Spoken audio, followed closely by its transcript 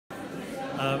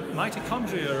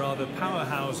Mitochondria are the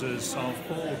powerhouses of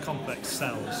all complex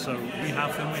cells. So we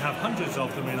have hundreds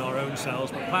of them in our own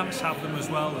cells, but plants have them as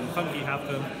well, and fungi have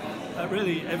them.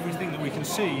 Really everything that we can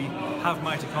see have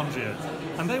mitochondria.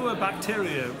 And they were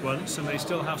bacteria once, and they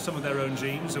still have some of their own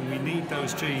genes, and we need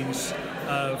those genes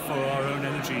for our own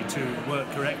energy to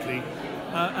work correctly.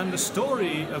 And the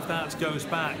story of that goes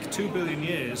back 2 billion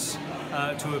years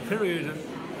to a period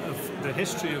of the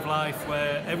history of life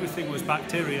where everything was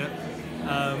bacteria,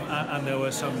 and there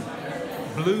were some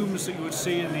blooms that you would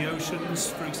see in the oceans,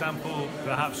 for example.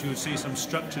 Perhaps you would see some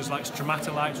structures like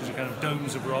stromatolites, which are kind of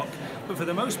domes of rock, but for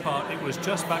the most part it was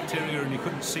just bacteria and you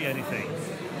couldn't see anything.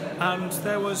 And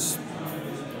there was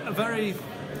a very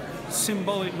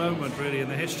symbolic moment really in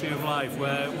the history of life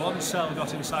where one cell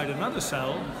got inside another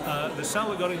cell. The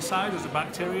cell that got inside was a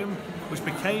bacterium which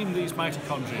became these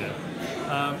mitochondria,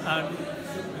 and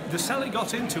the cell it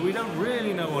got into, we don't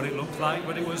really know what it looked like,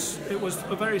 but it was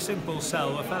a very simple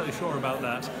cell. We're fairly sure about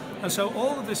that. And so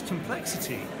all of this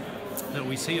complexity that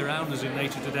we see around us in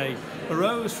nature today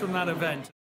arose from that event.